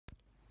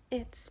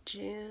It's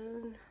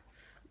June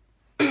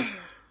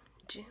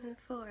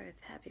 4th.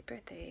 Happy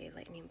birthday,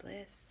 Lightning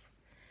Bliss.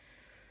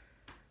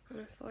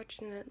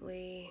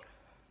 Unfortunately,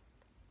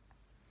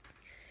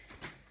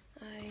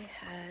 I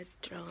had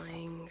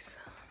drawings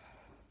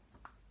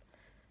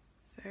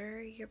for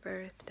your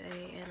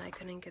birthday and I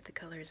couldn't get the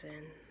colors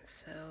in,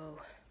 so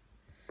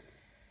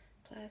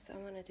plus I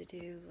wanted to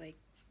do like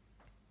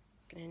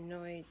an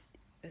annoyed,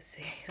 let's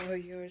see, how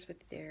yours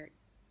with their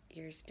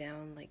ears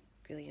down, like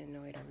really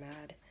annoyed or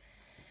mad.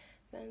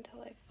 But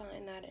until I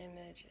find that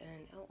image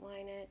and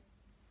outline it,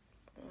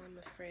 I'm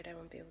afraid I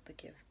won't be able to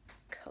give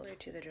color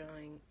to the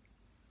drawings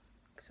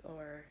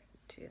or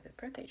to the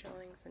birthday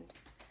drawings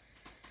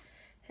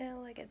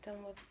until I get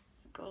done with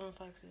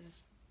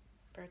GoldenFox's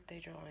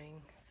birthday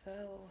drawing.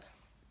 So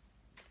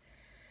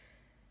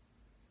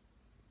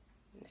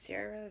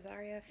Sierra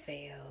Rosaria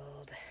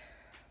failed.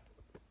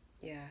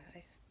 Yeah,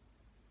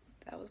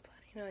 I was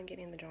planning on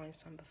getting the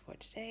drawings done before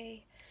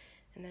today,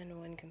 and then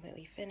when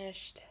completely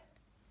finished,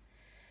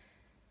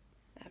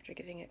 after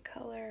giving it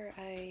color,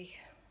 I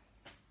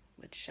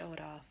would show it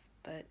off,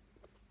 but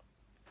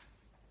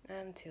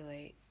I'm too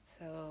late.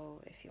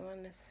 So if you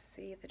want to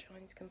see the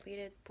drawings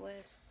completed,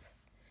 Bliss,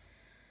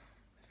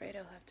 I'm afraid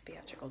I'll have to be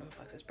after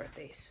GoldenFox's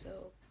birthday,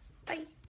 so bye!